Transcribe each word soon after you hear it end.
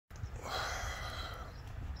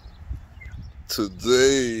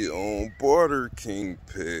Today on Barter King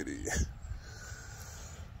Petty,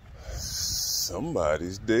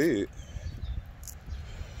 somebody's dead.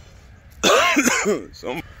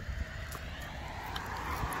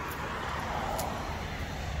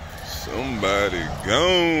 Somebody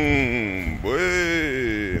gone,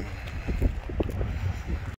 boy.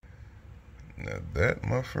 Now that,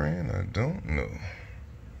 my friend, I don't know.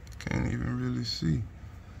 Can't even really see.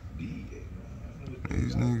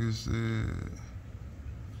 These niggas said,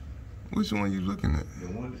 which one you looking at? The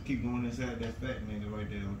one that keep going inside that fat nigga right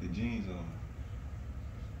there with the jeans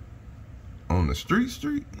on. On the street?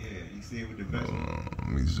 Yeah, you see it with the vest on. Hold on, let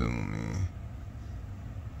me zoom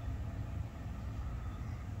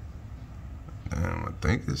in. Damn, I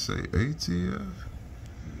think it say ATF.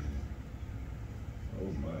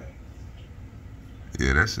 Oh my.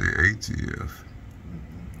 Yeah, that say ATF.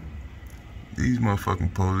 These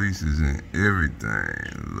motherfucking police is in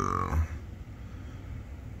everything, look.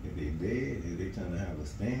 If they dead, if they trying to have a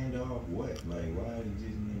standoff, what? Like, why they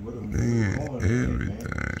just, what are They in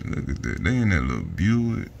everything. Look at that. They in that little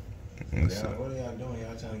Buick. What are y'all doing?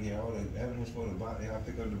 Y'all trying to get all the evidence for the body? Y'all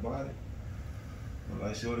pick up the body? Well,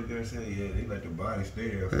 like Shorty girl said, yeah, they let the body stay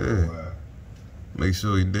there for a while. Make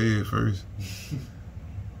sure he dead first.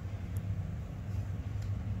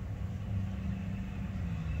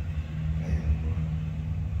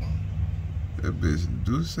 That bitch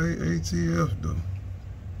do say ATF though.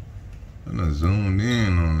 I done zoomed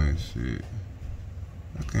in on that shit.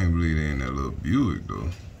 I can't believe they in that little Buick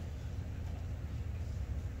though.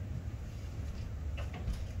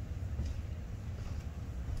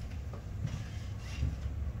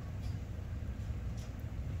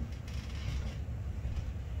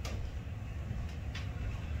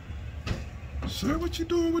 Sir, what you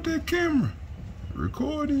doing with that camera?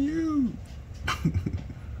 Recording you.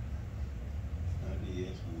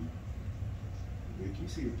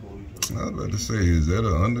 I was about to say, is that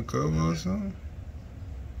an undercover or something?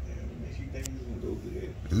 Yeah, what makes you think you can go through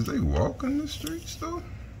that? Is they walking the streets though?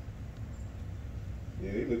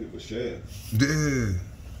 Yeah, they looking for sheriff. Yeah.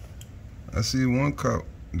 I see one cop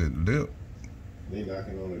that left. They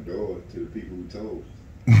knocking on the door to the people who told.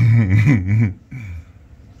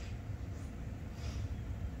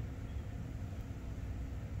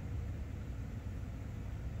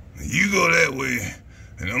 You go that way,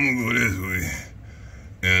 and I'm gonna go this way.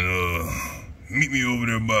 And meet me over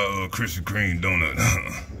there by Krispy Kreme donut.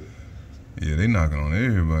 Yeah, they knocking on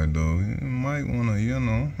everybody though. You might wanna, you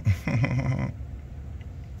know.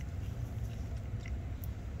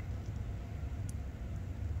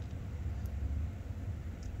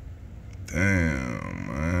 Damn,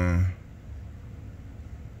 man.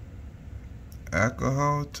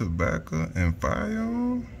 Alcohol, tobacco, and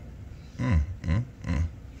firearm?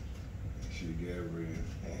 Should get rid of it.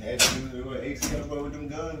 Had to do what ATF with them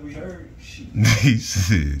guns, we heard. Shit. He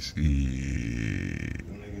said, shit.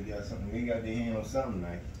 Them niggas got something. We got their hand on something,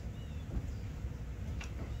 like.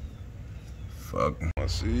 Fuck. I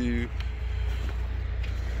see you.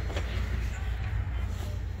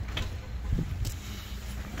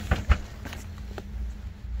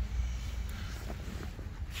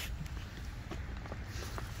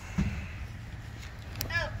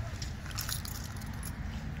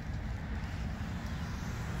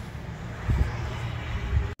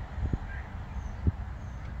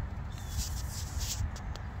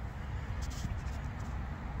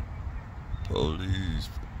 Police.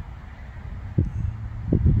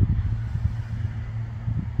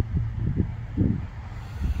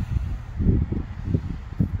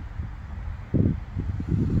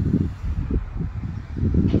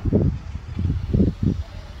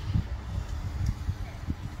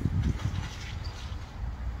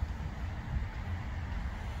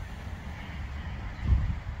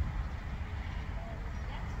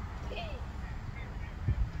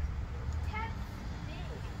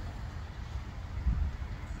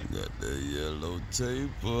 Got that yellow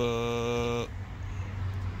tape up.